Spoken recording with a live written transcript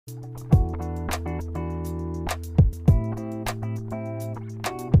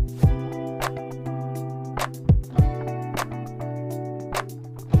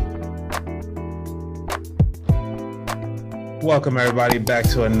Welcome, everybody, back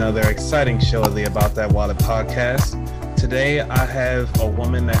to another exciting show of the About That Wallet podcast. Today, I have a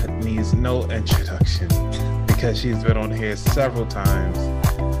woman that needs no introduction because she's been on here several times,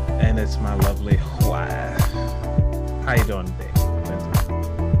 and it's my lovely wife. How you doing today, Lindsay?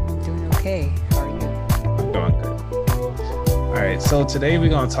 Doing okay. How are you? I'm doing good. All right, so today we're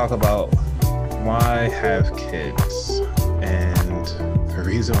going to talk about why have kids and the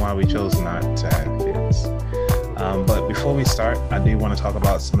reason why we chose not to have kids. But before we start, I do want to talk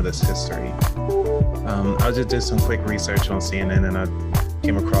about some of this history. I just did some quick research on CNN and I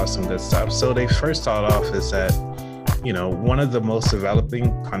came across some good stuff. So they first start off is that, one of the most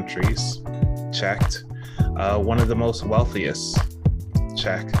developing countries, checked. One of the most wealthiest,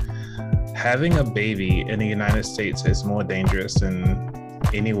 check. Having a baby in the United States is more dangerous than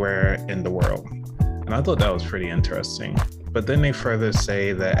anywhere in the world. And I thought that was pretty interesting. But then they further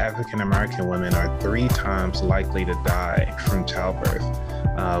say that African American women are 3 times likely to die from childbirth.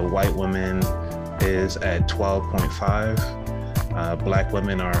 White women is at 12.5. Black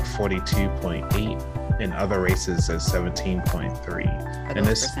women are 42.8, and other races at 17.3. Are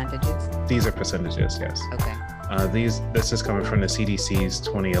those percentages? These are percentages, yes. Okay. This is coming from the CDC's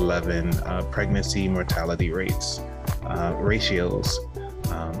 2011 pregnancy mortality rates ratios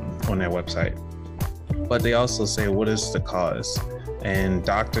on their website. But they also say, what is the cause? And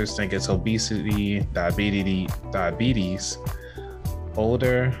doctors think it's obesity, diabetes,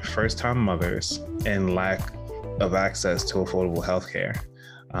 older first-time mothers, and lack of access to affordable healthcare.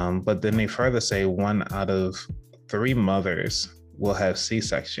 But then they further say 1 out of 3 mothers will have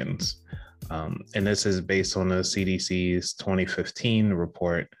C-sections. And this is based on the CDC's 2015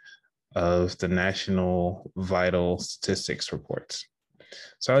 report of the National Vital Statistics reports.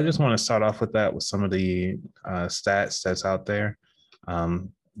 So I just want to start off with that, with some of the stats that's out there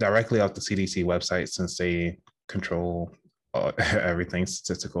directly off the CDC website, since they control everything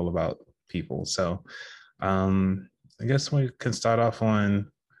statistical about people. So I guess we can start off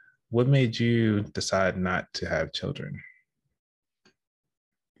on what made you decide not to have children?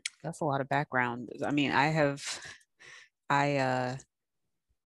 That's a lot of background. I mean, I have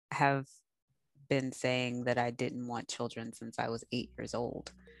been saying that I didn't want children since I was 8 years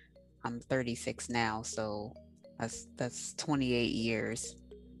old. I'm 36 now, so that's 28 years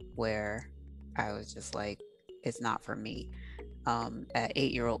where I was just like, it's not for me. At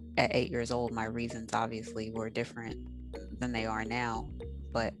 8 years old, my reasons obviously were different than they are now,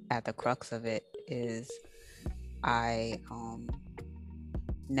 but at the crux of it is I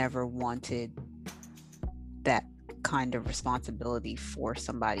never wanted that kind of responsibility for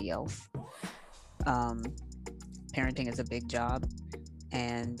somebody else. Parenting is a big job,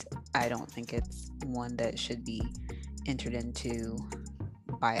 and I don't think it's one that should be entered into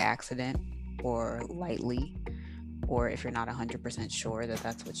by accident or lightly, or if you're not 100% sure that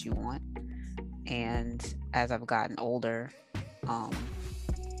that's what you want. And as I've gotten older,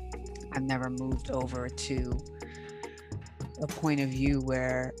 I've never moved over to a point of view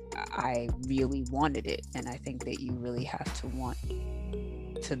where I really wanted it. And I think that you really have to want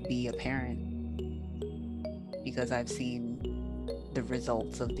to be a parent, because I've seen the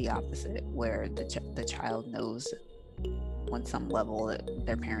results of the opposite, where the child knows on some level that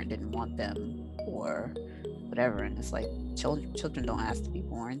their parent didn't want them or whatever. And it's like, children don't ask to be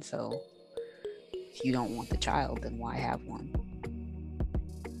born. So if you don't want the child, then why have one?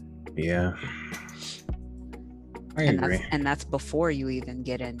 Yeah. I agree. And that's before you even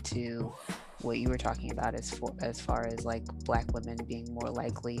get into what you were talking about as far as like Black women being more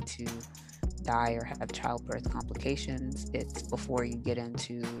likely to die or have childbirth complications. It's before you get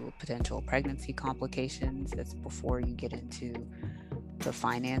into potential pregnancy complications. It's before you get into the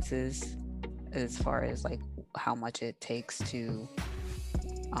finances, as far as like how much it takes to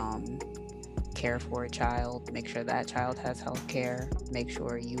care for a child, make sure that child has health care, make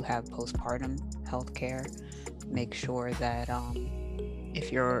sure you have postpartum health care, make sure that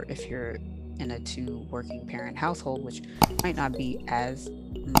if you're in a 2 working parent household, which might not be as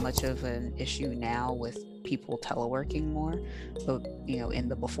much of an issue now with people teleworking more, but in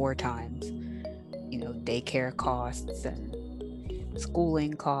the before times, daycare costs and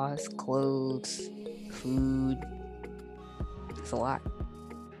schooling costs, clothes, food, it's a lot.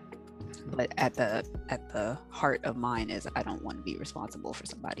 But at the heart of mine is, I don't want to be responsible for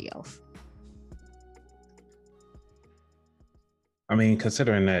somebody else. I mean,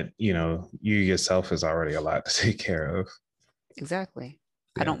 considering that, you yourself is already a lot to take care of. Exactly.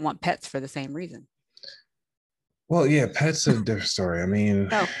 Yeah. I don't want pets for the same reason. Well, yeah, pets are a different story. I mean,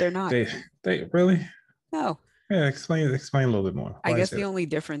 no, they're not. They really? No. Yeah, explain a little bit more. I guess the only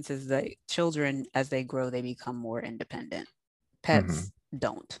difference is that children, as they grow, they become more independent. Hmm. Pets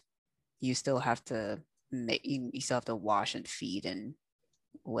don't. You still have to you still have to wash and feed and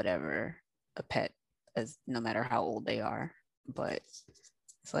whatever a pet, as no matter how old they are. But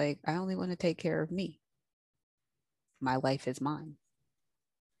it's like, I only want to take care of me. My life is mine.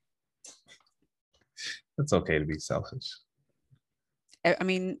 It's okay to be selfish. I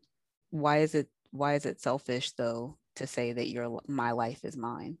mean, why is it selfish though to say that your my life is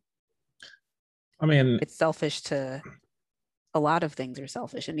mine? I mean, It's selfish to a lot of things are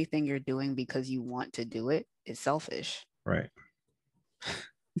selfish. Anything you're doing because you want to do it is selfish. right.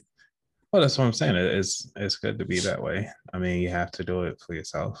 Well, that's what I'm saying. It's good to be that way. I mean, you have to do it for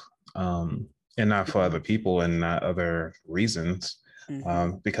yourself, and not for Mhm. other people, and not other reasons.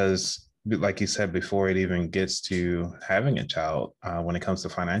 Mhm. Because, like you said before, it even gets to having a child. When it comes to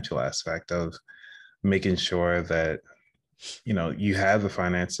financial aspect of making sure that you have the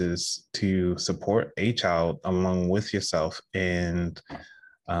finances to support a child along with yourself, and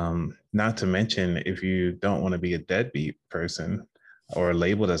not to mention if you don't want to be a deadbeat person or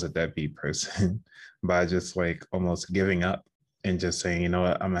labeled as a deadbeat person by just like almost giving up and just saying, you know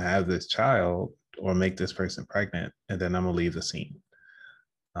what, I'm gonna have this child or make this person pregnant and then I'm gonna leave the scene.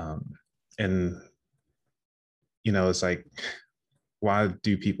 And it's like, why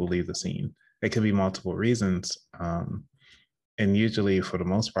do people leave the scene? It could be multiple reasons. And usually, for the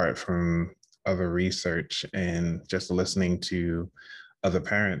most part, from other research and just listening to other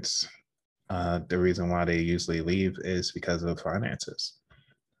parents, the reason why they usually leave is because of finances,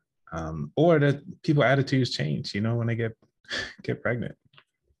 or that people attitudes change. When they get pregnant.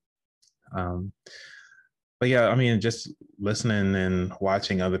 Um, but yeah, I mean, just listening and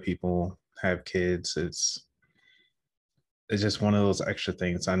watching other people have kids, it's just one of those extra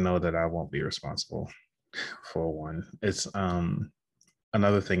things. I know that I won't be responsible for one. It's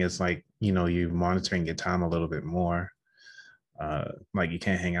another thing is like you monitoring your time a little bit more. Like you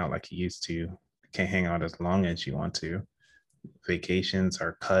can't hang out like you used to. You can't hang out as long as you want to. Vacations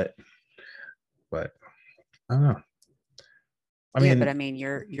are cut, but I don't know. I Yeah, but I mean,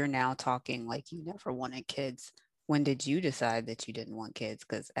 mean, you're now talking like you never wanted kids. When did you decide that you didn't want kids?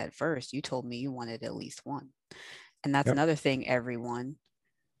 Because at first you told me you wanted at least one. And that's yep. another thing, everyone.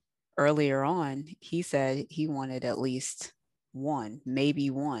 Earlier on, he said he wanted at least one, maybe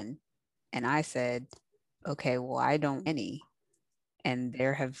one. And I said, okay, well, I don't any. And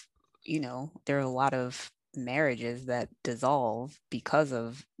there are a lot of marriages that dissolve because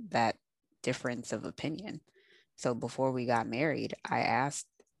of that difference of opinion. So before we got married, I asked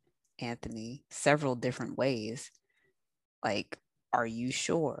Anthony several different ways, like, are you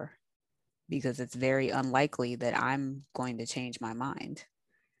sure? Because it's very unlikely that I'm going to change my mind.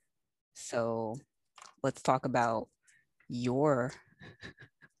 So let's talk about your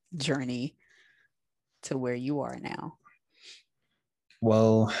journey to where you are now.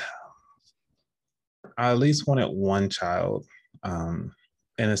 Well, I at least wanted one child, um,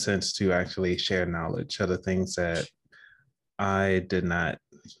 in a sense, to actually share knowledge of the things that I did not,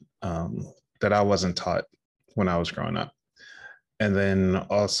 that I wasn't taught when I was growing up. And then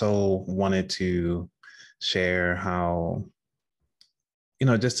also wanted to share how,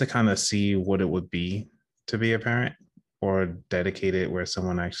 just to kind of see what it would be to be a parent or dedicated where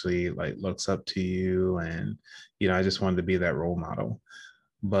someone actually like looks up to you. And, I just wanted to be that role model.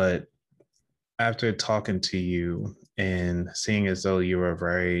 But after talking to you and seeing as though you were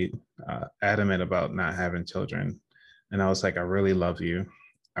very adamant about not having children, and I was like, I really love you.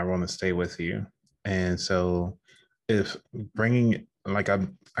 I want to stay with you. And so, if bringing like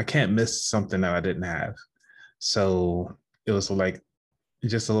I can't miss something that I didn't have. So it was like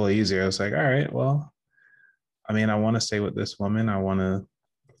just a little easier. I was like, all right, well, I mean, I want to stay with this woman. I want to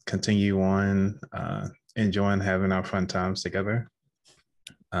continue on enjoying having our fun times together.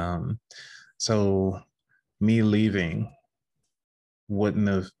 Um, so me leaving wouldn't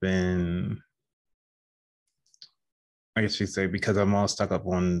have been, I guess you'd say, because I'm all stuck up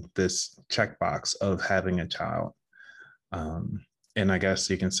on this checkbox of having a child. And I guess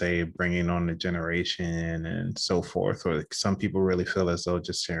you can say bringing on the generation and so forth. Or some people really feel as though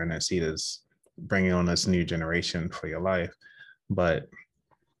just sharing that seat is bringing on this new generation for your life, but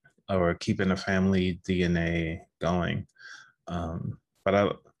or keeping the family DNA going.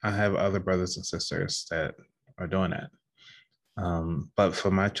 But I have other brothers and sisters that are doing that. But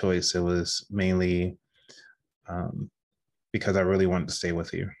for my choice, it was mainly um, because I really wanted to stay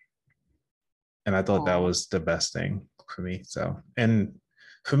with you. And I thought that Oh, was the best thing for me. So, and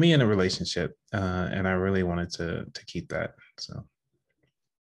for me in a relationship, and I really wanted to keep that. So,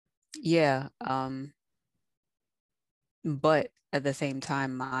 yeah. But at the same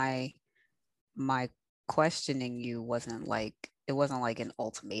time, my questioning you wasn't like like an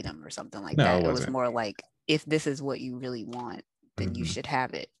ultimatum or something like No, it that. It was wasn't. more like, if this is what you really want, then you Hmm. should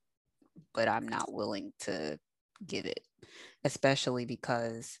have it, but I'm not willing to give it, especially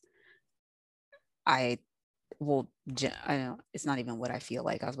because I I know it's not even what I feel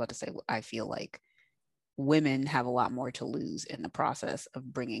like. I was about to say, I feel like women have a lot more to lose in the process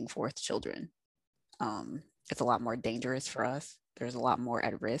of bringing forth children. It's a lot more dangerous for us. There's a lot more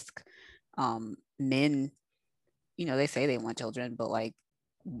at risk. Men, they say they want children, but like,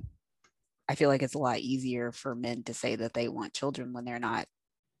 I feel like it's a lot easier for men to say that they want children when they're not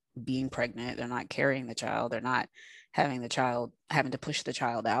being pregnant, they're not carrying the child, they're not having to push the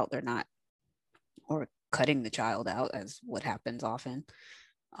child out, they're not, or cutting the child out, as what happens often.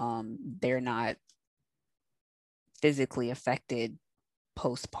 They're not physically affected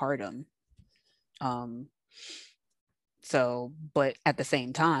postpartum. Um, so, but at the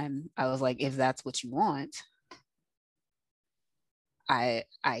same time, I was like, if that's what you want, I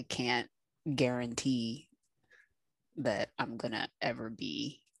can't guarantee that I'm gonna ever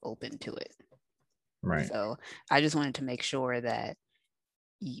be open to it. Right. So I just wanted to make sure that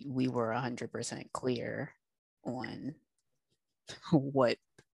we were 100% clear on what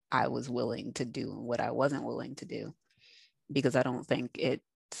I was willing to do and what I wasn't willing to do, because I don't think it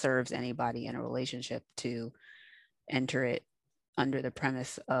serves anybody in a relationship to enter it under the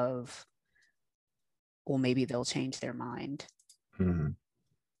premise of, well, maybe they'll change their mind. Hmm.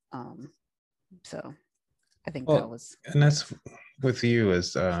 Um, so I think that Well, was, and that's with you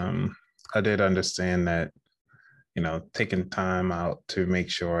is I did understand that, taking time out to make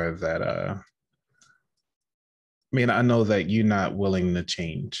sure that I mean, I know that you're not willing to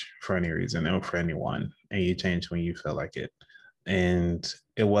change for any reason or for anyone, and you change when you feel like it. And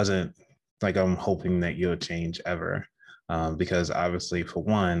it wasn't like I'm hoping that you'll change ever, because obviously, for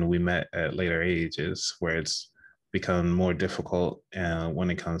one, we met at later ages where it's become more difficult when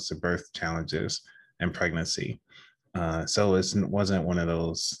it comes to birth challenges and pregnancy. So it wasn't one of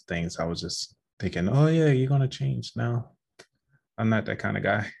those things I was just thinking, oh, yeah, you're going to change. No, I'm not that kind of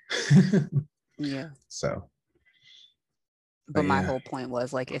guy. yeah. So, But but my yeah. whole point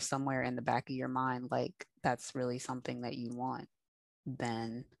was like, if somewhere in the back of your mind, like that's really something that you want,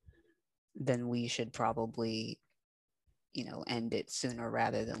 then we should probably, end it sooner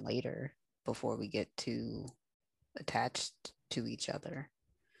rather than later, before we get too attached to each other.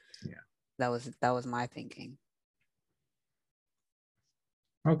 Yeah. That was my thinking.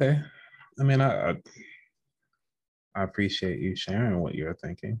 Okay. I mean, I appreciate you sharing what you're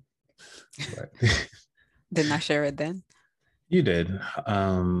thinking, but Didn't I share it then? you did.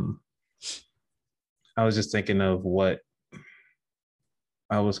 I was just thinking of what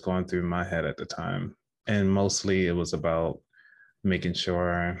I was going through my head at the time, and mostly it was about making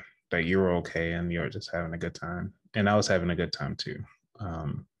sure that you were okay and you're just having a good time, and I was having a good time too.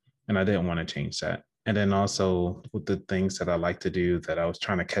 And I didn't want to change that. And then also with the things that I like to do, that I was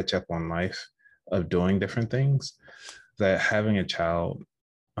trying to catch up on life of doing different things, that having a child,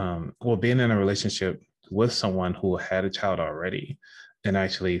 well, being in a relationship with someone who had a child already, and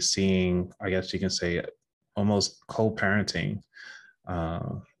actually seeing, I guess you can say, almost co-parenting uh,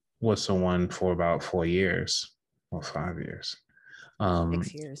 with someone for about 4 years or 5 years,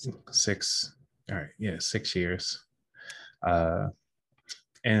 6 years. six, all right, yeah, 6 years, uh,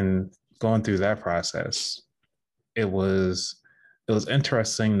 and going through that process, it was it was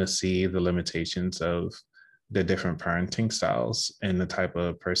interesting to see the limitations of the different parenting styles and the type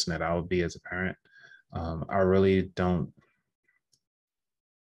of person that I would be as a parent. I really don't.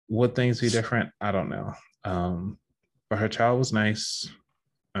 Would things be different? I don't know. But her child was nice.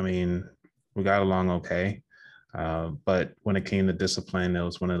 I mean, we got along okay. But when it came to discipline, it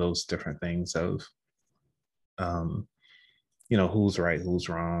was one of those different things of, um, who's right, who's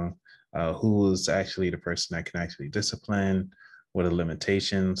wrong, who is actually the person that can actually discipline, what are the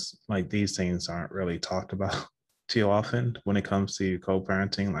limitations. Like, these things aren't really talked about too often when it comes to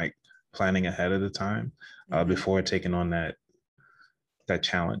co-parenting, like planning ahead of the time, Mm-hmm. before taking on that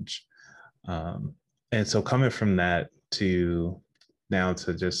challenge. Um, and so coming from that to now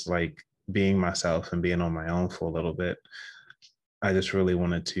to just like being myself and being on my own for a little bit, I just really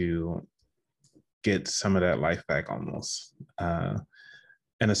wanted to get some of that life back almost.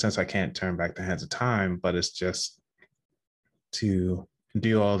 In a sense, I can't turn back the hands of time, but it's just to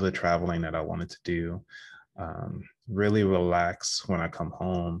do all the traveling that I wanted to do, really relax when I come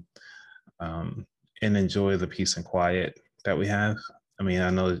home, um, and enjoy the peace and quiet that we have. I mean,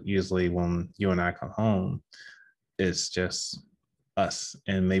 I know usually when you and I come home, it's just us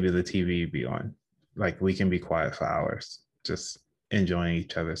and maybe the TV be on. Like, we can be quiet for hours, just enjoying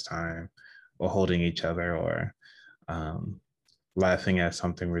each other's time or holding each other, or um, laughing at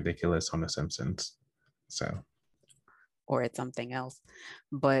something ridiculous on The Simpsons. So, or it's something else.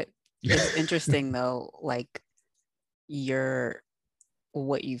 But it's interesting though, like your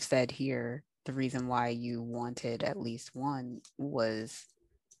what you've said here, the reason why you wanted at least one was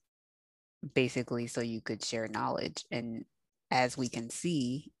basically so you could share knowledge. And as we can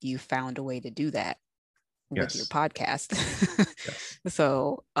see, you found a way to do that with your yes, podcast. yes,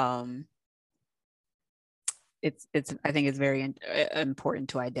 So it's I think it's very important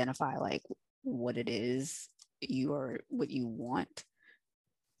to identify like what it is what you want,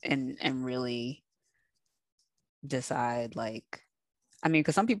 and really decide like, I mean,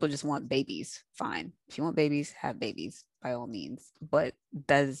 because some people just want babies. Fine, if you want babies, have babies by all means. But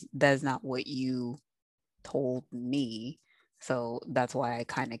that's not what you told me. So that's why I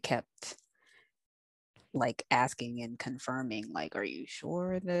kind of kept like asking and confirming, like, are you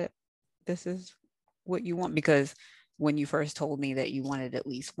sure that this is what you want? Because when you first told me that you wanted at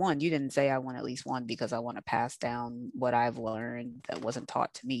least one, you didn't say I want at least one because I want to pass down what I've learned that wasn't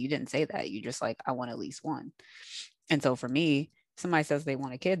taught to me. You didn't say that. You just like, I want at least one. And so for me, somebody says they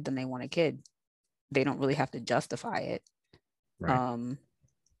want a kid, then they want a kid. They don't really have to justify it. right. Um,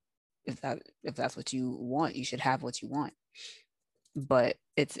 if that's what you want, you should have what you want. But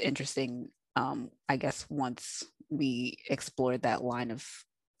it's interesting, I guess once we explored that line of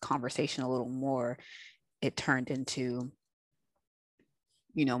conversation a little more, it turned into,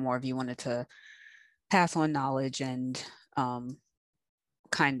 more of you wanted to pass on knowledge and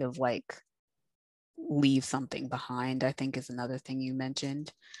kind of like leave something behind, I think is another thing you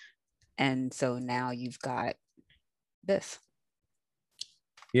mentioned. And so now you've got this.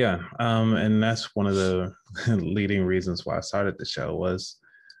 Yeah, and that's one of the leading reasons why I started the show was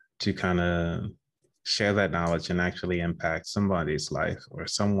to kind of share that knowledge and actually impact somebody's life or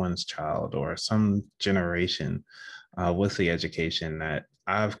someone's child or some generation with the education that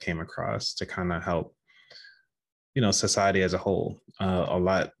I've came across to kind of help, society as a whole, a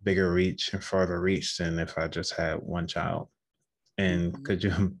lot bigger reach and further reach than if I just had one child. And Mm-hmm. could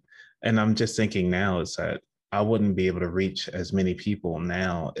you, and I'm just thinking now is that I wouldn't be able to reach as many people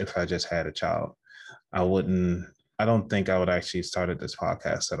now if I just had a child. I wouldn't, I don't think I would actually started this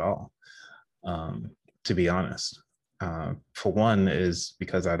podcast at all, to be honest. For one, is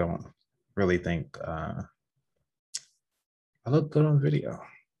because I don't really think I look good on video.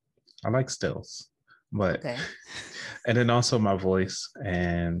 I like stills, but, Okay. and then also my voice,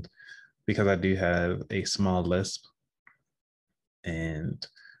 and because I do have a small lisp, and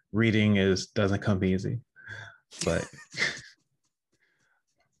reading doesn't come easy. But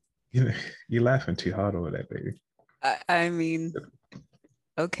you're laughing too hard over that, baby. I mean,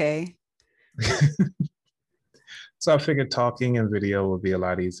 okay. So I figured talking and video would be a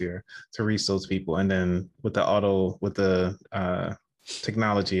lot easier to reach those people. And then with the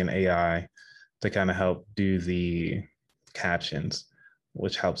technology and AI to kind of help do the captions,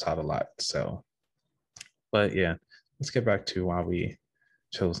 which helps out a lot. So, but yeah, let's get back to why we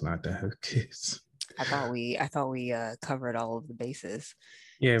chose not to have kids. I thought we covered all of the bases.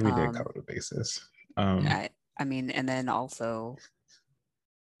 Yeah, we did Um, cover the basis. Um, I mean, and then also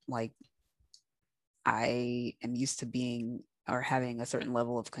like I am used to being or having a certain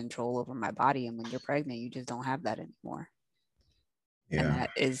level of control over my body, and when you're pregnant, you just don't have that anymore. And yeah, that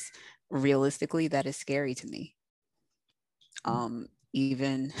is realistically that is scary to me.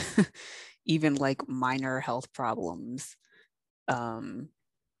 Even even like minor health problems um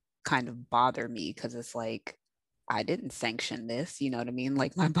kind of bother me because it's like I didn't sanction this, you know what I mean?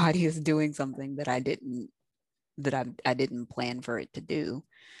 Like my body is doing something that I didn't plan for it to do.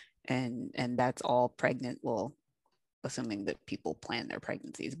 And that's all pregnant, well, assuming that people plan their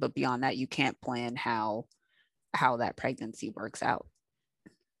pregnancies, but beyond that you can't plan how that pregnancy works out.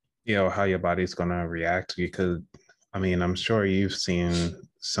 how your body's gonna react because I mean, I'm sure you've seen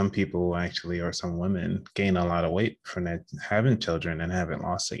some people actually or some women gain a lot of weight from that having children and haven't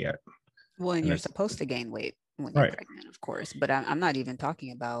lost it yet. Well, and And you're it's supposed to gain weight when you're right. pregnant, of course, but I'm not even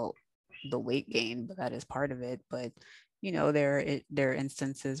talking about the weight gain, but that is part of it. But there are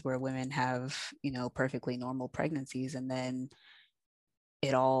instances where women have perfectly normal pregnancies, and then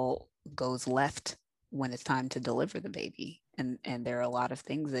it all goes left when it's time to deliver the baby, and there are a lot of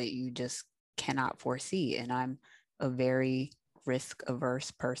things that you just cannot foresee. And I'm a very risk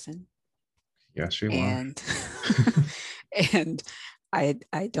averse person, Yes, you are. and and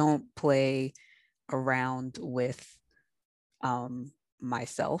I don't play around with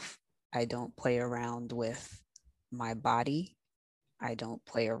myself. I don't play around with my body. I don't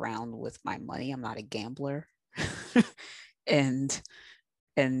play around with my money. I'm not a gambler. and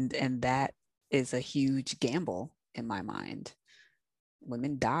and that is a huge gamble in my mind.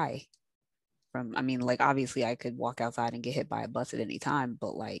 women die from, I mean, like, obviously I could walk outside and get hit by a bus at any time,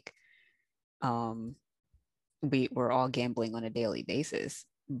 but like, um, we're all gambling on a daily basis.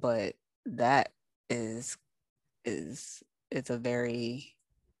 But that is is it's a very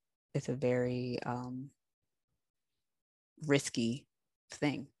risky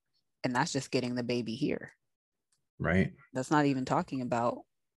thing. And that's just getting the baby here. Right. That's not even talking about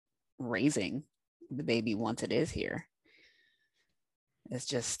raising the baby once it is here. It's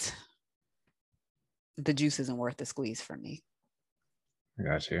just, the juice isn't worth the squeeze for me. I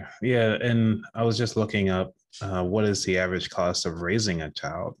got you. Yeah, and I was just looking up what is the average cost of raising a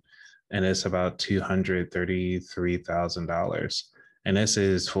child, and it's about $233,000. And this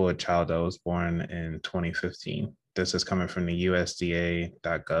is for a child that was born in 2015. This is coming from the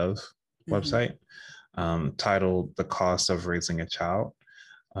USDA.gov website, titled "The Cost of Raising a Child."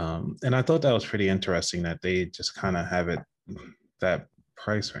 And I thought that was pretty interesting that they just kind of have it that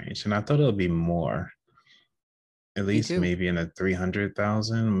price range, and I thought it would be more. At least maybe in a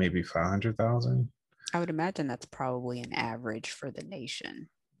 300,000, maybe 500,000. I would imagine that's probably an average for the nation.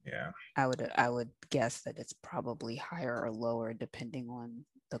 Yeah. I would guess that it's probably higher or lower depending on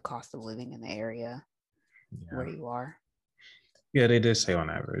the cost of living in the area where you are. Yeah, they did say on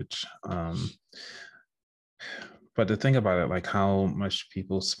average. But the thing about it, like how much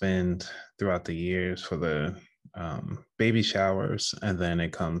people spend throughout the years for the baby showers, and then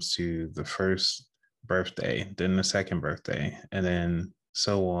it comes to the first birthday, then the second birthday, and then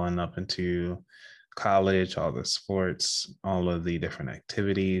so on up into college, all the sports, all of the different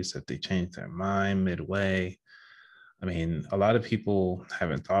activities that they change their mind midway. I mean, a lot of people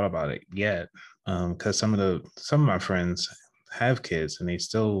haven't thought about it yet, because some of my friends have kids and they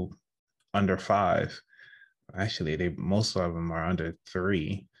still under 5. Actually, most of them are under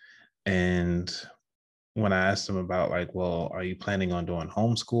 3. And when I asked them about, like, well, are you planning on doing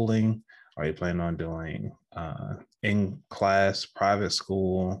homeschooling? Are you planning on doing in-class private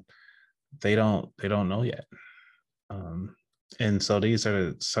school? They don't know yet. And so these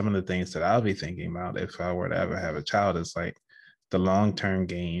are some of the things that I'll be thinking about if I were to ever have a child. Is like the long-term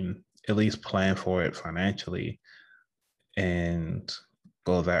gain, at least plan for it financially and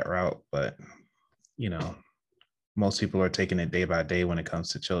go that route. But, most people are taking it day by day when it comes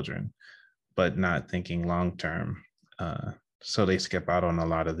to children, but not thinking long-term. So they skip out on a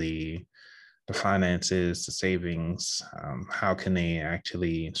lot of the finances, the savings. How can they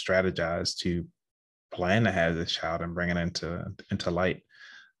actually strategize to plan to have this child and bring it into light?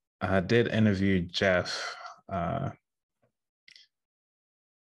 I did interview Jeff,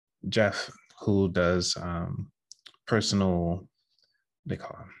 who does personal, they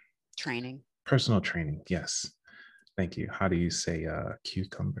call him training. Personal training, yes. Thank you. How do you say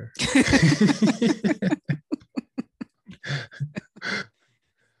cucumber?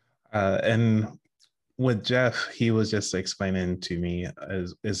 And with Jeff, he was just explaining to me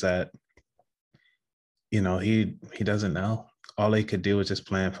is that, he doesn't know. All they could do is just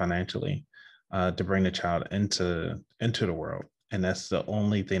plan financially to bring the child into the world. And that's the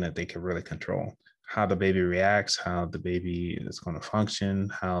only thing that they can really control. How the baby reacts, how the baby is going to function,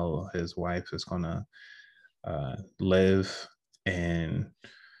 how his wife is going to live and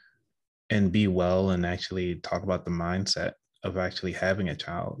be well, and actually talk about the mindset of actually having a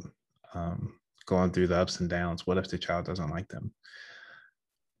child, going through the ups and downs. What if the child doesn't like them?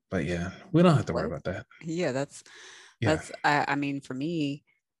 But yeah, we don't have to worry about that. Yeah, I mean, for me,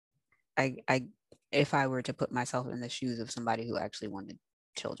 I if I were to put myself in the shoes of somebody who actually wanted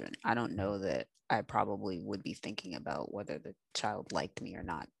children, I don't know that I probably would be thinking about whether the child liked me or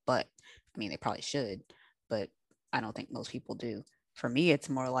not. But I mean, they probably should, but I don't think most people do. For me, it's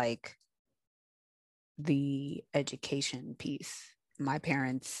more like the education piece. My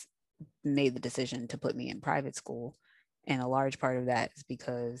parents made the decision to put me in private school, and a large part of that is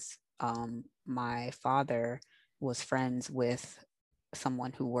because my father was friends with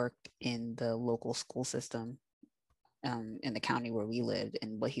someone who worked in the local school system in the county where we lived,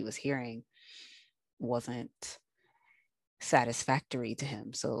 and what he was hearing wasn't satisfactory to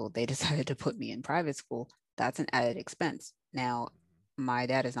him. So they decided to put me in private school. That's an added expense. Now, my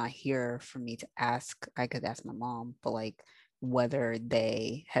dad is not here for me to ask. I could ask my mom, but like whether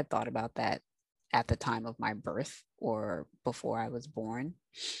they had thought about that at the time of my birth or before I was born.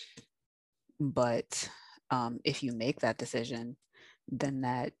 But if you make that decision, then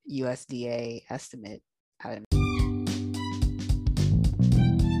that USDA estimate.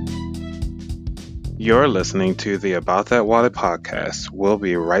 You're listening to the About That Water podcast. We'll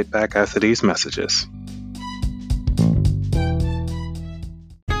be right back after these messages.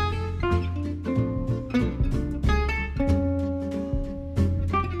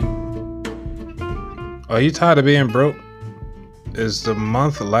 Are you tired of being broke? Is the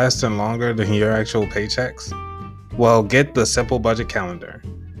month lasting longer than your actual paychecks? Well, get the Simple Budget Calendar.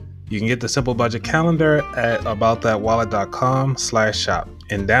 You can get the Simple Budget Calendar at aboutthatwallet.com/shop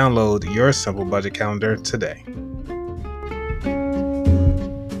and download your Simple Budget Calendar today.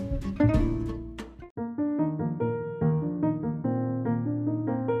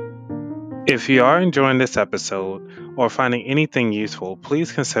 If you are enjoying this episode or finding anything useful,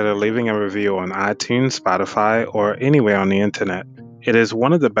 please consider leaving a review on iTunes, Spotify, or anywhere on the internet. It is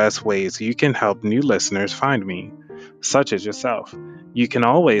one of the best ways you can help new listeners find me, such as yourself. You can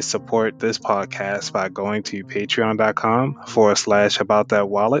always support this podcast by going to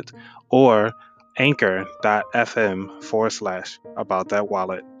patreon.com/aboutthatwallet or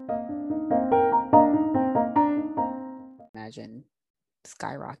anchor.fm/aboutthatwallet. Imagine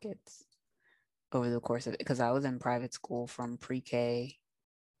skyrockets over the course of it, because I was in private school from pre-K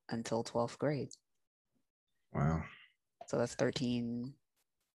until 12th grade. Wow. So that's 13,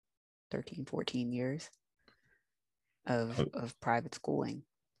 14 years of private schooling.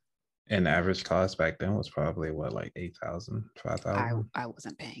 And the average cost back then was probably what, like 8,000, 5,000? I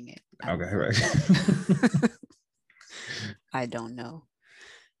wasn't paying it. Okay, right. I don't know.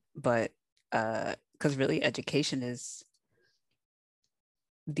 But because really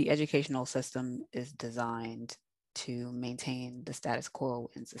the educational system is designed to maintain the status quo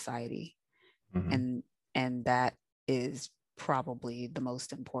in society. Mm-hmm. And that is probably the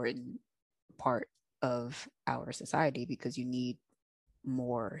most important part of our society, because you need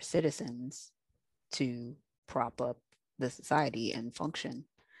more citizens to prop up the society and function.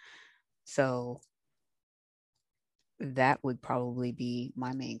 So that would probably be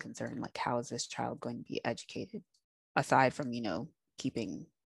my main concern. Like, how is this child going to be educated? Aside from, keeping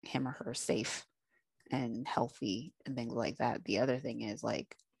him or her safe and healthy and things like that. The other thing is,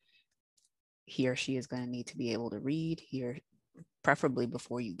 like, he or she is going to need to be able to read here, preferably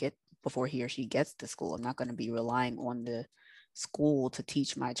before he or she gets to school. I'm not going to be relying on the school to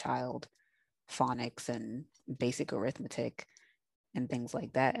teach my child phonics and basic arithmetic and things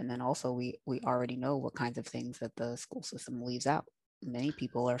like that. And then also we already know what kinds of things that the school system leaves out. Many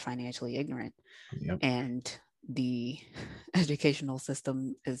people are financially ignorant. Yep. And the educational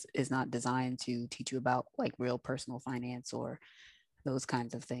system is not designed to teach you about like real personal finance or those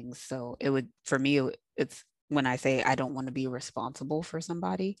kinds of things. So for me, it's when I say I don't want to be responsible for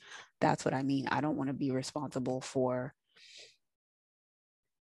somebody, that's what I mean. I don't want to be responsible for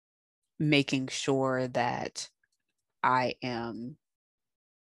making sure that I am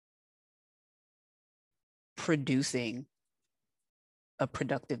producing a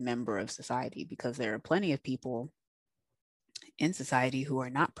productive member of society, because there are plenty of people in society who are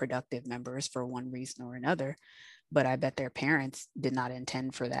not productive members for one reason or another, but I bet their parents did not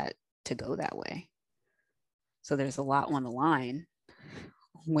intend for that to go that way. So there's a lot on the line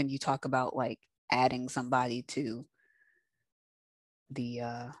when you talk about like adding somebody to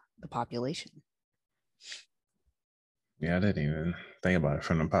the population. Yeah, I didn't even think about it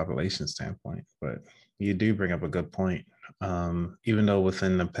from the population standpoint, but you do bring up a good point. Even though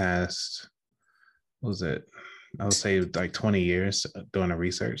within the past, what was it? I would say like 20 years doing the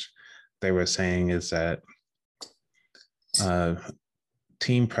research, they were saying is that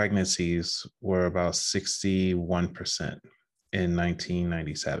teen pregnancies were about 61% in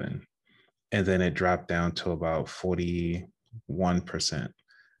 1997. And then it dropped down to about 41%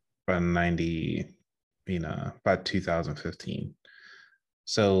 by by 2015.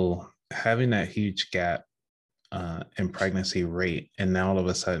 So having that huge gap in pregnancy rate, and now all of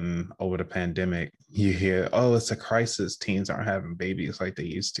a sudden over the pandemic, you hear, oh, it's a crisis. Teens aren't having babies like they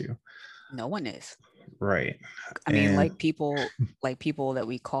used to. No one is. Right. I mean, like people that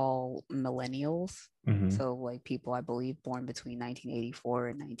we call millennials. Mm-hmm. So like people, I believe, born between 1984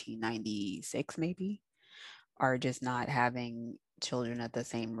 and 1996, maybe, are just not having children at the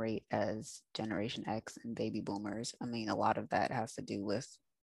same rate as Generation X and baby boomers. I mean, a lot of that has to do with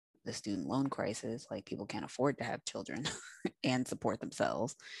the student loan crisis. Like people can't afford to have children and support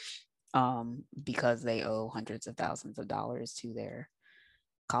themselves because they owe hundreds of thousands of dollars to their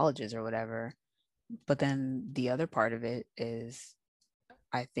colleges or whatever. But then the other part of it is,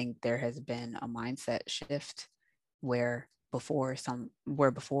 I think there has been a mindset shift where before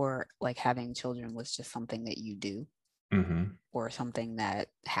like having children was just something that you do, mm-hmm. or something that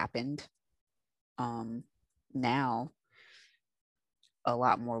happened. Now a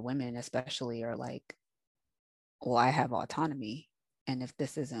lot more women especially are like, well, I have autonomy, and if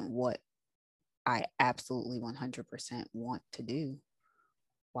this isn't what I absolutely 100% want to do,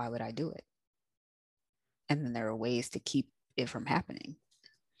 why would I do it? And then there are ways to keep it from happening.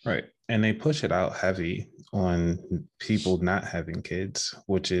 Right. And they push it out heavy on people not having kids,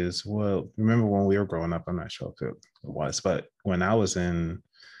 which is, well, remember when we were growing up? I'm not sure if it was, but when I was in,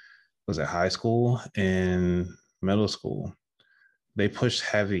 was it high school and middle school, they pushed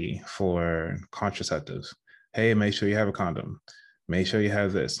heavy for contraceptives. Hey, make sure you have a condom. Make sure you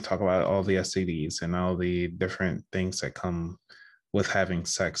have this. Talk about all the STDs and all the different things that come with having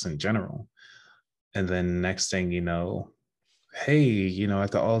sex in general. And then next thing you know, hey,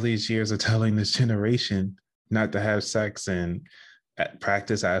 after all these years of telling this generation not to have sex and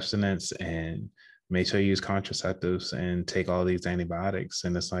practice abstinence and make sure you use contraceptives and take all these antibiotics.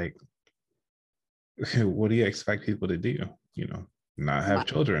 And it's like, what do you expect people to do? Not My have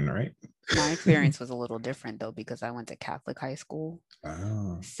children, right? my experience was a little different though because I went to Catholic high school.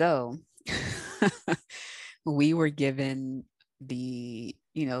 Oh, So we were given the,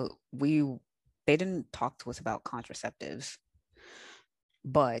 we they didn't talk to us about contraceptives,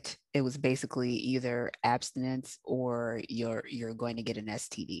 but it was basically either abstinence or you're going to get an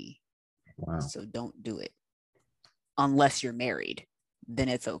STD. wow. So don't do it unless you're married. Then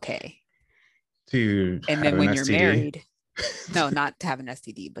it's okay. To And have then an when you're STD? married, no, not to have an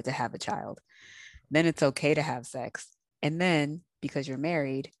STD, but to have a child, then it's okay to have sex. And then because you're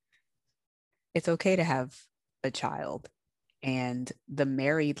married, it's okay to have a child. And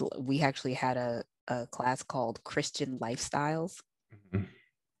we actually had a class called Christian Lifestyles Mhm.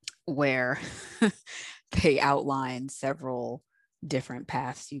 where they outlined several different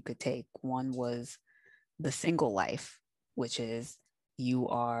paths you could take. One was the single life, which is you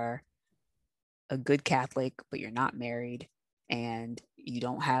are a good Catholic, but you're not married, and you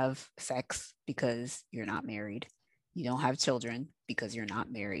don't have sex because you're not married. You don't have children because you're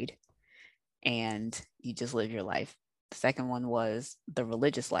not married, and you just live your life. The second one was the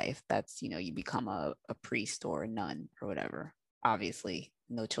religious life. That's, you become a priest or a nun or whatever. Obviously,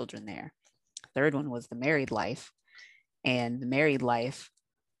 no children there. Third one was the married life. And the married life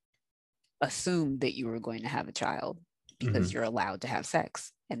assumed that you were going to have a child because Mhm. you're allowed to have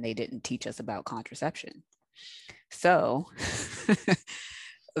sex. And they didn't teach us about contraception. So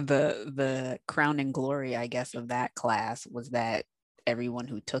the crowning glory, I guess, of that class was that everyone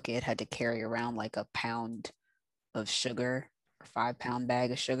who took it had to carry around like a pound of sugar or 5 pound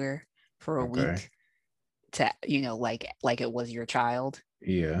bag of sugar for a Okay. week to, like it was your child.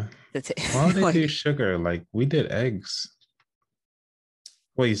 Yeah. Why would they do Like, sugar? Like we did eggs.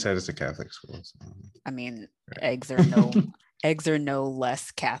 Well, you said it's a Catholic school. So, I mean, eggs are right. no eggs are no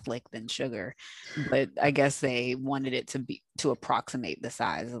less Catholic than sugar, but I guess they wanted it to approximate the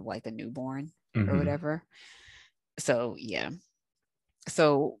size of like a newborn or Hmm. whatever. So yeah.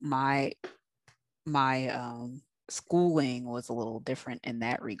 So my schooling was a little different in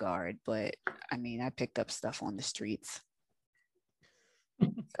that regard, but I mean, I picked up stuff on the streets.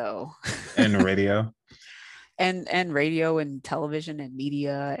 So And radio. and radio and television and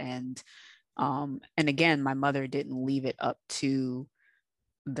media and again, my mother didn't leave it up to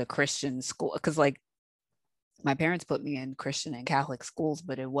the Christian school because like my parents put me in Christian and Catholic schools,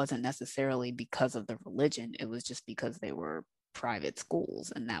 but it wasn't necessarily because of the religion. It was just because they were private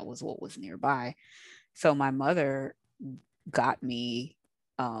schools and that was what was nearby. So my mother got me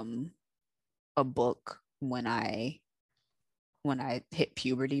um, a book when I hit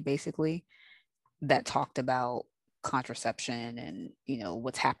puberty, basically, that talked about contraception and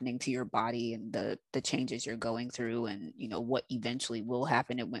what's happening to your body and the changes you're going through and what eventually will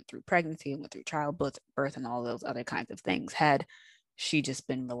happen. It went through pregnancy, it went through childbirth, birth, and all those other kinds of things. Had she just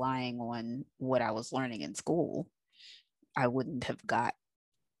been relying on what I was learning in school, I wouldn't have got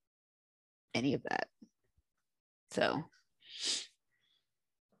any of that. So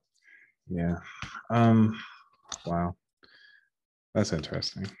Yeah. Wow. That's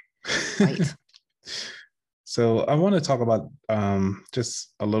interesting. right. So I want to talk about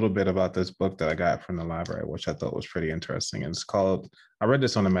just a little bit about this book that I got from the library, which I thought was pretty interesting. And it's called, I read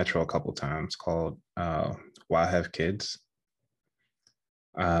this on the Metro a couple times, called Why Have Kids?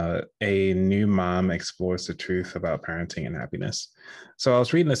 A new mom explores the truth about parenting and happiness. So I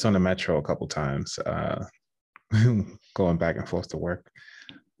was reading this on the Metro a couple times, going back and forth to work,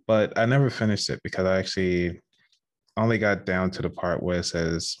 but I never finished it because I actually only got down to the part where it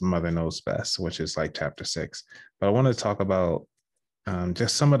says "Mother Knows Best," which is like chapter 6. But I want to talk about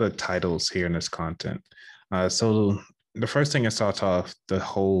just some of the titles here in this content. So the first thing it starts off, the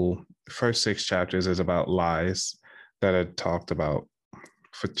whole first 6 chapters is about lies that are talked about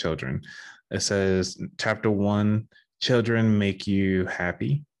for children. It says chapter 1, children make you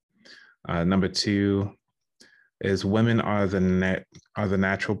happy. Number 2 is women are the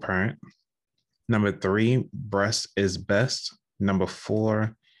natural parent. Number 3, breast is best. Number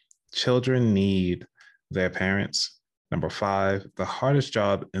 4, children need their parents. Number 5, the hardest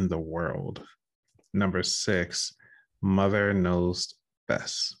job in the world. Number 6, mother knows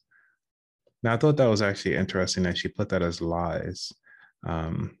best. Now, I thought that was actually interesting that she put that as lies.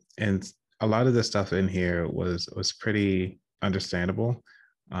 And a lot of the stuff in here was pretty understandable.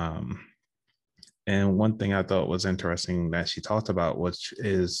 Um, and one thing I thought was interesting that she talked about, which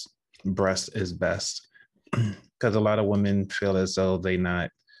is breast is best, because a lot of women feel as though they're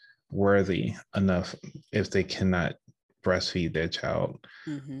not worthy enough if they cannot breastfeed their child,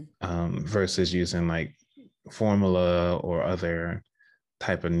 versus using like formula or other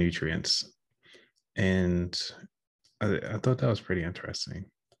type of nutrients. And I thought that was pretty interesting.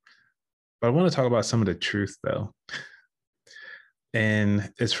 But I want to talk about some of the truth though. And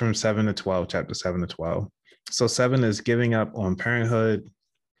it's from 7 to 12, chapter 7 to 12. So 7 is giving up on parenthood.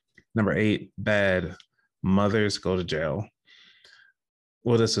 Number 8, bad mothers go to jail.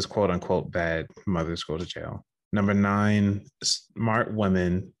 Well, this is quote unquote bad mothers go to jail. Number 9, smart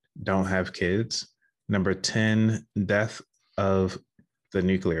women don't have kids. Number 10, death of the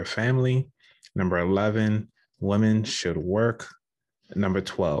nuclear family. Number 11, women should work. Number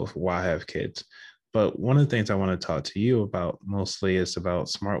 12, why have kids? But one of the things I want to talk to you about mostly is about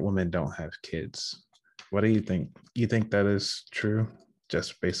smart women don't have kids. What do you think? You think that is true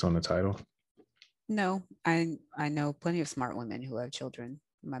just based on the title? No, I know plenty of smart women who have children,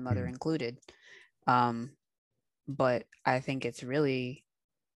 my mother included. But I think it's really,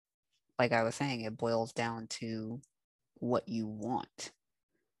 like I was saying, it boils down to what you want.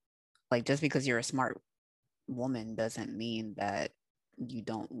 Like, just because you're a smart woman doesn't mean that you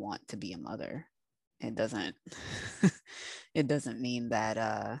don't want to be a mother. It doesn't it doesn't mean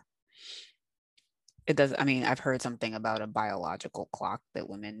that it does. I mean, I've heard something about a biological clock that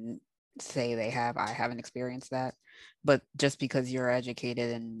women say they have. I haven't experienced that, but just because you're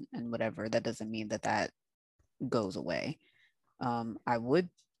educated and whatever, that doesn't mean that that goes away. I would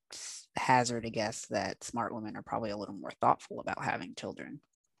hazard a guess that smart women are probably a little more thoughtful about having children.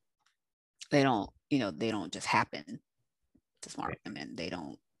 They don't, they don't just happen to smart women. They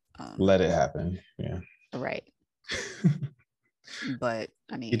don't let it happen. Yeah. Right. But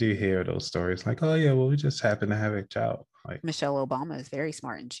I mean, you do hear those stories like, oh yeah, well, we just happen to have a child. Like Michelle Obama is very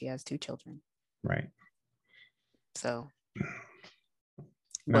smart and she has 2 children. Right. So,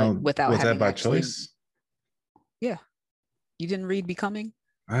 now, but without was having that by actually, choice? Yeah. You didn't read Becoming?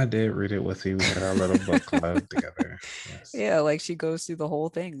 I did read it with you. We had our little book club together. Yes. Yeah, like she goes through the whole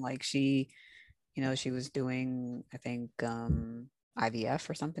thing. Like she was doing, I think, IVF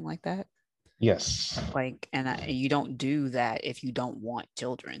or something like that. Yes. Like, and you don't do that if you don't want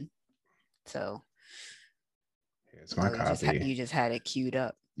children. So here's my copy. You just had it queued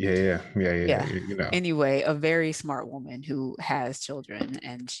up. Yeah. Anyway, a very smart woman who has children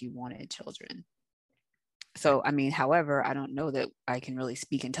and she wanted children. So, I mean, however, I don't know that I can really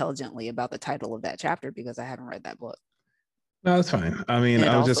speak intelligently about the title of that chapter because I haven't read that book. No, that's fine. I mean, and it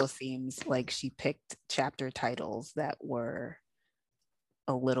also seems like she picked chapter titles that were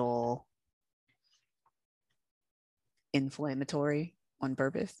a little inflammatory on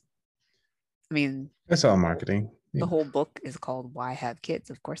purpose. I mean, that's all marketing. The whole book is called Why Have Kids?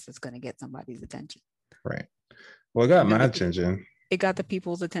 Of course, it's going to get somebody's attention. Right. Well, it got my attention. It got the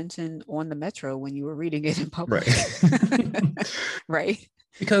people's attention on the metro when you were reading it in public. Right. Right.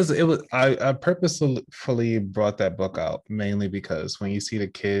 Because it was, I purposefully brought that book out mainly because when you see the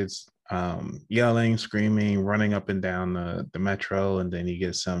kids yelling, screaming, running up and down the metro, and then you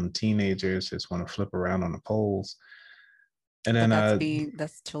get some teenagers just want to flip around on the poles. And then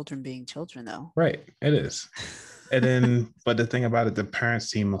that's children being children, though. Right. It is. And then, but the thing about it, the parents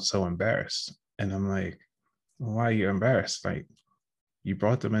seem so embarrassed. And I'm like, why are you embarrassed? Like, you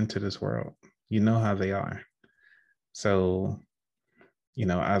brought them into this world. You know how they are. So,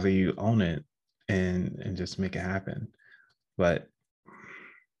 either you own it and just make it happen. But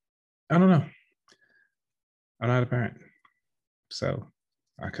I don't know. I'm not a parent. So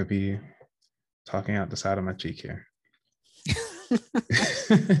I could be talking out the side of my cheek here.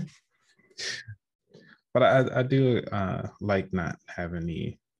 But I do like not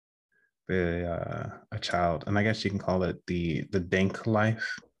having a child, and I guess you can call it the DINK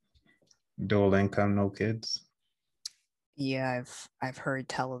life, dual income, no kids. Yeah, I've heard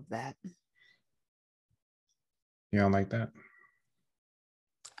tell of that. You don't like that?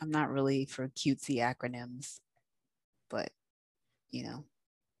 I'm not really for cutesy acronyms, but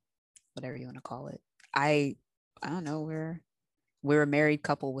whatever you want to call it. I don't know. We're a married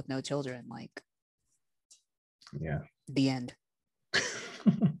couple with no children. Like, yeah. The end.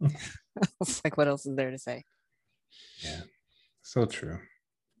 It's like, what else is there to say? Yeah, so true.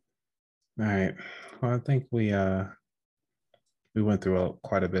 All right. Well, I think we went through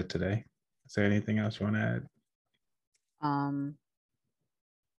quite a bit today. Is there anything else you want to add? Um,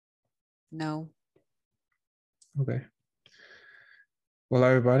 no. Okay. Well,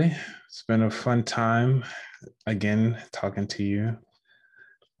 everybody, it's been a fun time again talking to you.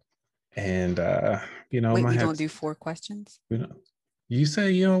 And Wait, my we head. don't do 4 questions? We don't. You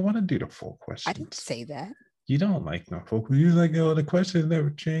say you don't want to do the full I didn't questions. say that. You don't like no full. You like, oh, the questions never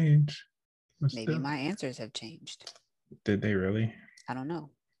change. But Maybe still, my answers have changed. did they really? I don't know.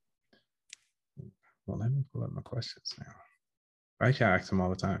 Well, let me pull up my questions now. I can ask them all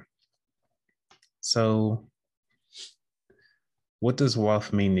the time. So, what does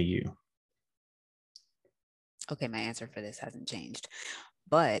wealth mean to you? Okay, my answer for this hasn't changed.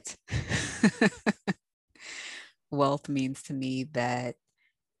 But wealth means to me that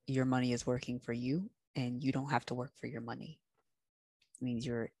your money is working for you and you don't have to work for your money. It means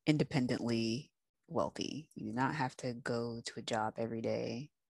you're independently wealthy. You do not have to go to a job every day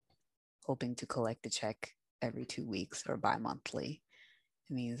hoping to collect a check every 2 weeks or bi-monthly.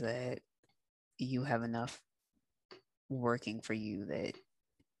 It means that you have enough working for you that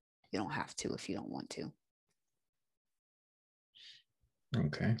you don't have to if you don't want to.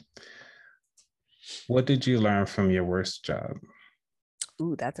 Okay. What did you learn from your worst job?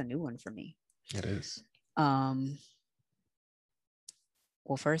 Ooh, that's a new one for me. It is. Well,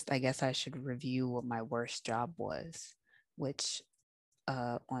 first, I guess I should review what my worst job was, which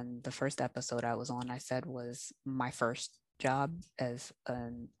on the first episode I was on, I said was my first job as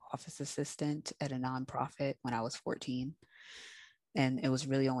an office assistant at a nonprofit when I was 14. And it was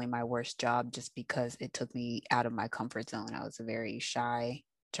really only my worst job just because it took me out of my comfort zone. I was a very shy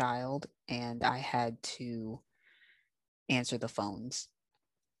child and I had to answer the phones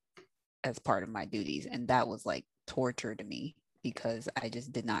as part of my duties. And that was like torture to me because I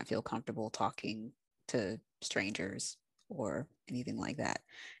just did not feel comfortable talking to strangers or anything like that.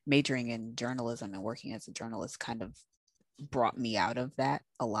 Majoring in journalism and working as a journalist kind of brought me out of that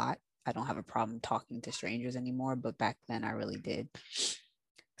a lot. I don't have a problem talking to strangers anymore, but back then I really did.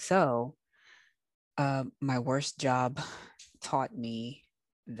 So, my worst job taught me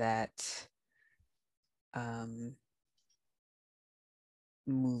that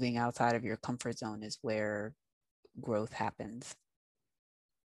moving outside of your comfort zone is where growth happens.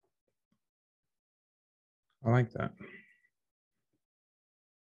 I like that.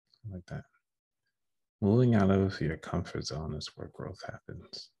 I like that. Moving out of your comfort zone is where growth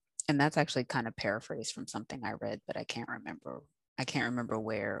happens. And that's actually kind of paraphrased from something I read, but I can't remember. I can't remember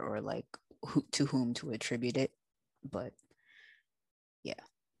where or like to whom to attribute it. But yeah.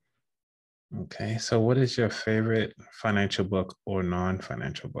 Okay. So, what is your favorite financial book or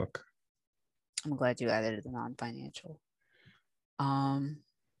non-financial book? I'm glad you added the non-financial. I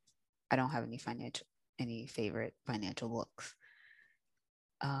don't have any favorite financial books.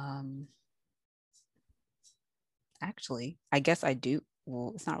 Actually, I guess I do.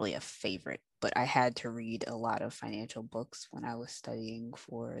 Well, it's not really a favorite, but I had to read a lot of financial books when I was studying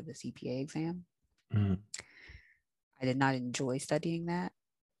for the CPA exam. Mm. I did not enjoy studying that,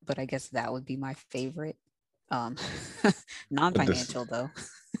 but I guess that would be my favorite. Non-financial though.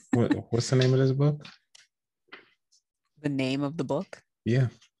 What's the name of this book? The name of the book? Yeah.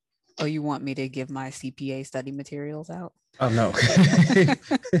 Oh, you want me to give my CPA study materials out? Oh no.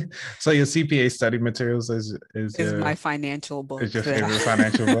 So your CPA study materials is my financial book. Is your favorite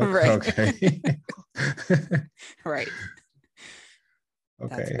financial book? Right. Okay. Right.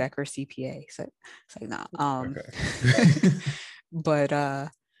 Okay. That's Becker CPA. So it's like no. Okay. But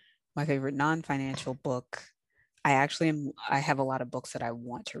my favorite non-financial book, I have a lot of books that I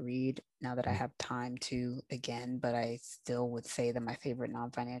want to read now that I have time to again, but I still would say that my favorite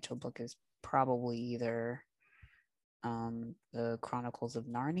non-financial book is probably either the Chronicles of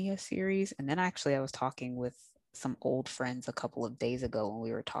Narnia series. And then actually I was talking with some old friends a couple of days ago when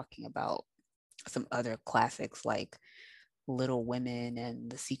we were talking about some other classics like Little Women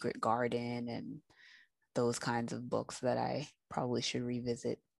and The Secret Garden and those kinds of books that I probably should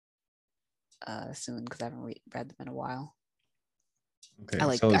revisit soon because I haven't read them in a while. Okay,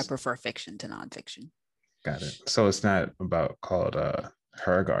 I prefer fiction to nonfiction. Got it. So it's not called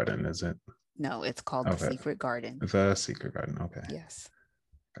Her Garden, is it? No, it's called The Secret Garden. The Secret Garden. Okay. Yes.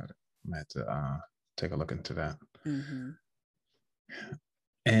 Got it. I'm going to have to take a look into that. Mm-hmm.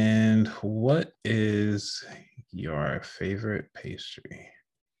 And what is your favorite pastry?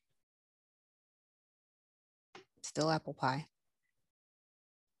 Still apple pie.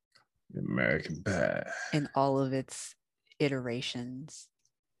 American pie. In all of its iterations,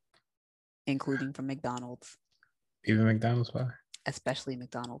 including from McDonald's. Even McDonald's pie? especially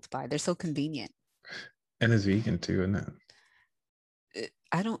McDonald's pie. They're so convenient. And it's vegan too, isn't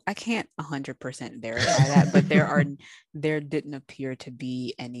I can't 100% verify that, but there didn't appear to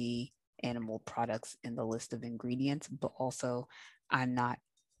be any animal products in the list of ingredients, but also I'm not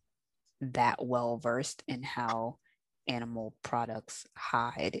that well versed in how animal products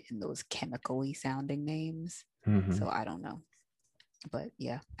hide in those chemically sounding names. it? So I don't know. But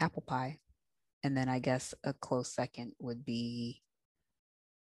yeah, apple pie. And then I guess a close second would be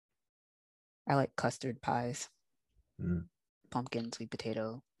I like custard pies. Mm. Pumpkin, sweet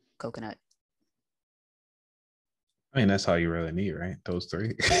potato, coconut. I mean, that's all you really need, right? Those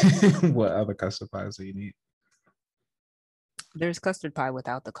three. What other custard pies do you need? There's custard pie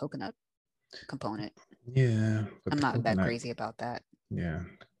without the coconut component. Yeah, but I'm the not that coconut, crazy about that. yeah,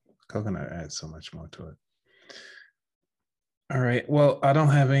 coconut adds so much more to it. All right. Well, I don't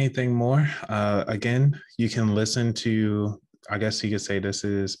have anything more. Again, you can listen to, I guess you could say this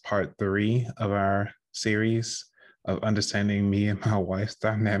is part 3 of our series of understanding me and my wife's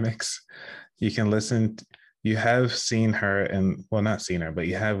dynamics. You can listen, you have seen her and, well, not seen her, but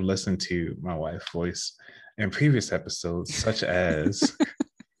you have listened to my wife's voice in previous episodes, such as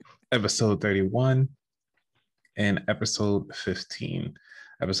episode 31 and episode 15.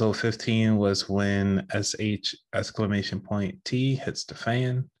 Episode 15 was when SH exclamation point T hits the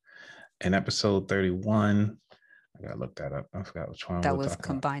fan. And episode 31, I gotta look that up. I forgot which one That we're was talking about.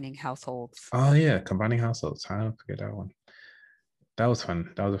 combining households. Oh yeah, combining households. I don't forget that one. That was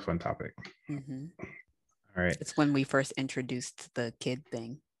fun. That was a fun topic. Mm-hmm. All right. It's when we first introduced the kid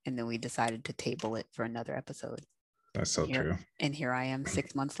thing, and then we decided to table it for another episode. That's so true. And here I am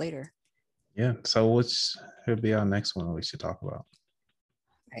 6 months later. Yeah. So which should be our next one we should talk about?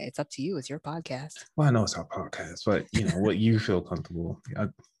 It's up to you. It's your podcast. Well, I know it's our podcast, but you know what you feel comfortable.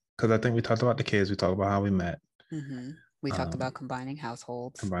 Because I think we talked about the kids. We talked about how we met. Mm-hmm. We talked about combining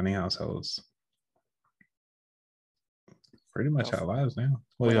households. Combining households. Pretty much our lives now.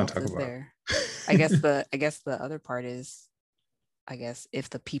 What are we gonna talk about? There? I guess the other part is, I guess if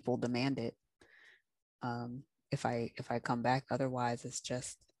the people demand it. If I come back, otherwise it's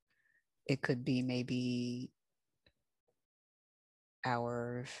just, it could be maybe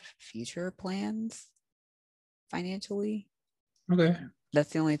our future plans financially. Okay.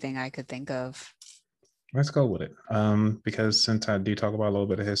 That's the only thing I could think of. Let's go with it. Because since I do talk about a little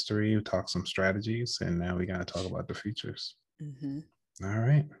bit of history, we talk some strategies, and now we gotta talk about the futures. Mm-hmm. All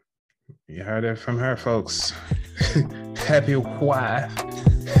right. You heard it from her, folks. Happy wife,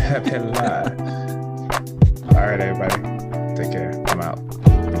 happy life. All right, everybody. Take care. I'm out.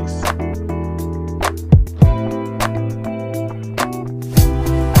 Peace.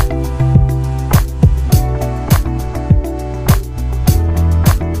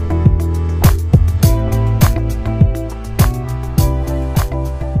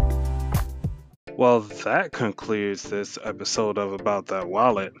 Well, that concludes this episode of About That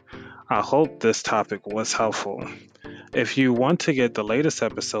Wallet. I hope this topic was helpful. If you want to get the latest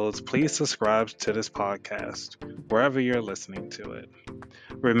episodes, please subscribe to this podcast, wherever you're listening to it.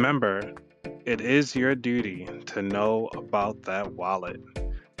 Remember, it is your duty to know about that wallet.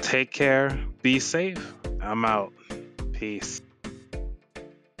 Take care, be safe. I'm out. Peace.